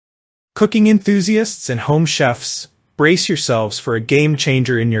Cooking enthusiasts and home chefs, brace yourselves for a game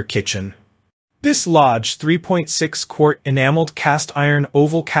changer in your kitchen. This Lodge 3.6 quart enameled cast iron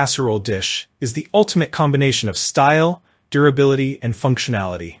oval casserole dish is the ultimate combination of style, durability, and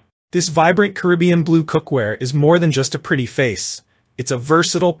functionality. This vibrant Caribbean blue cookware is more than just a pretty face. It's a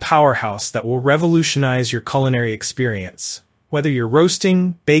versatile powerhouse that will revolutionize your culinary experience. Whether you're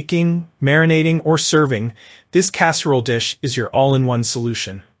roasting, baking, marinating, or serving, this casserole dish is your all-in-one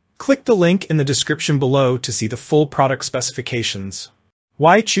solution. Click the link in the description below to see the full product specifications.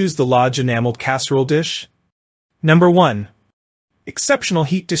 Why choose the Lodge enameled casserole dish? Number 1. Exceptional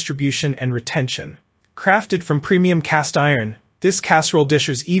heat distribution and retention. Crafted from premium cast iron, this casserole dish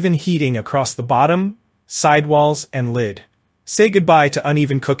is even heating across the bottom, sidewalls, and lid. Say goodbye to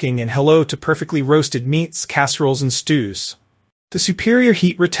uneven cooking and hello to perfectly roasted meats, casseroles, and stews. The superior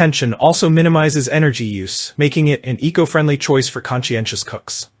heat retention also minimizes energy use, making it an eco-friendly choice for conscientious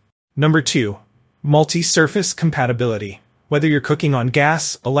cooks. Number 2. Multi-surface compatibility. Whether you're cooking on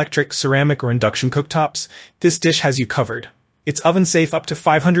gas, electric, ceramic, or induction cooktops, this dish has you covered. It's oven-safe up to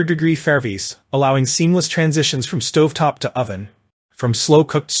 500 Fahrenheit, allowing seamless transitions from stovetop to oven. From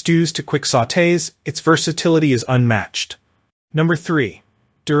slow-cooked stews to quick sautés, its versatility is unmatched. Number 3.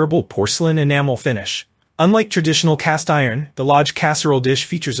 Durable porcelain enamel finish. Unlike traditional cast iron, the Lodge casserole dish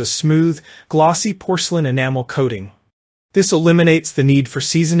features a smooth, glossy porcelain enamel coating. This eliminates the need for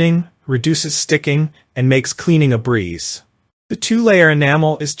seasoning, reduces sticking, and makes cleaning a breeze. The 2-layer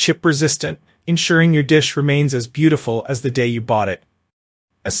enamel is chip-resistant, ensuring your dish remains as beautiful as the day you bought it.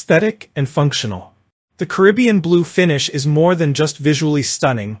 Aesthetic and functional. The Caribbean blue finish is more than just visually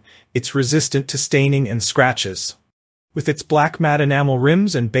stunning, it's resistant to staining and scratches. With its black matte enamel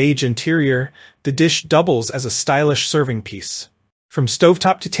rims and beige interior, the dish doubles as a stylish serving piece. From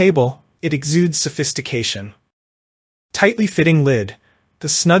stovetop to table, it exudes sophistication. Tightly fitting lid. The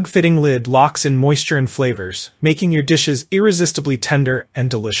snug-fitting lid locks in moisture and flavors, making your dishes irresistibly tender and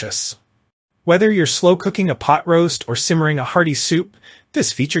delicious. Whether you're slow cooking a pot roast or simmering a hearty soup,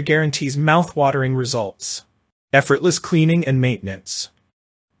 this feature guarantees mouth-watering results. Effortless cleaning and maintenance.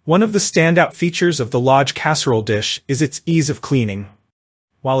 One of the standout features of the Lodge casserole dish is its ease of cleaning.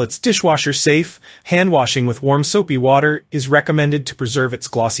 While it's dishwasher-safe, hand-washing with warm soapy water is recommended to preserve its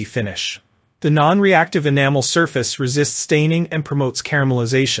glossy finish. The non-reactive enamel surface resists staining and promotes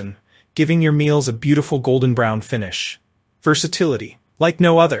caramelization, giving your meals a beautiful golden brown finish. Versatility. Like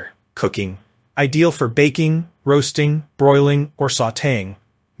no other. Cooking. Ideal for baking, roasting, broiling, or sautéing.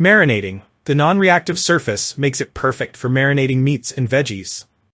 Marinating. The non-reactive surface makes it perfect for marinating meats and veggies.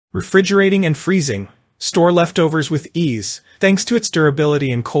 Refrigerating and freezing. Store leftovers with ease, thanks to its durability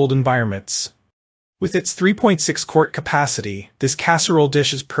in cold environments. With its 3.6 quart capacity, this casserole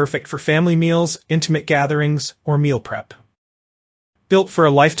dish is perfect for family meals, intimate gatherings, or meal prep. Built for a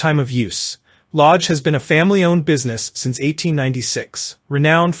lifetime of use, Lodge has been a family-owned business since 1896,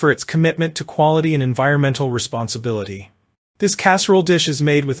 renowned for its commitment to quality and environmental responsibility. This casserole dish is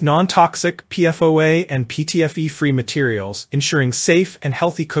made with non-toxic, PFOA and PTFE-free materials, ensuring safe and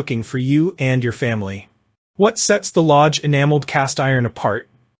healthy cooking for you and your family. What sets the Lodge enameled cast iron apart?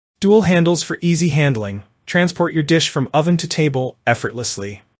 Dual handles for easy handling. Transport your dish from oven to table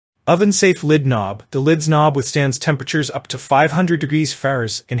effortlessly. Oven-safe lid knob. The lid's knob withstands temperatures up to 500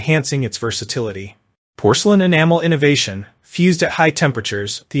 Fahrenheit, enhancing its versatility. Porcelain enamel innovation. Fused at high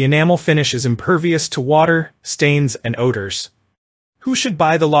temperatures, the enamel finish is impervious to water, stains, and odors. Who should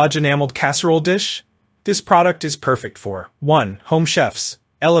buy the Lodge enameled casserole dish? This product is perfect for 1. Home chefs.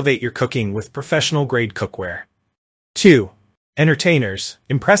 Elevate your cooking with professional-grade cookware. 2. Entertainers.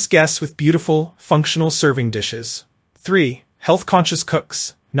 Impress guests with beautiful, functional serving dishes. 3. Health-conscious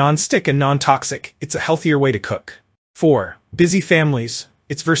cooks. Non-stick and non-toxic, it's a healthier way to cook. 4. Busy families.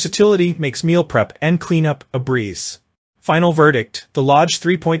 Its versatility makes meal prep and cleanup a breeze. Final verdict, the Lodge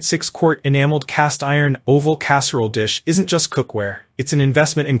 3.6 quart enameled cast iron oval casserole dish isn't just cookware, it's an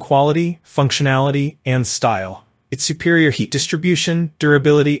investment in quality, functionality, and style. Its superior heat distribution,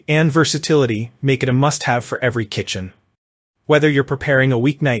 durability, and versatility make it a must-have for every kitchen. Whether you're preparing a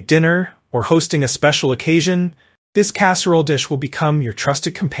weeknight dinner or hosting a special occasion, this casserole dish will become your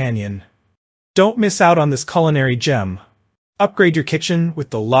trusted companion. Don't miss out on this culinary gem. Upgrade your kitchen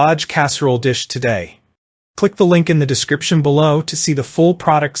with the Lodge casserole dish today. Click the link in the description below to see the full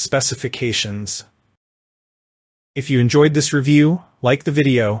product specifications. If you enjoyed this review, like the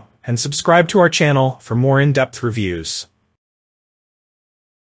video, and subscribe to our channel for more in-depth reviews.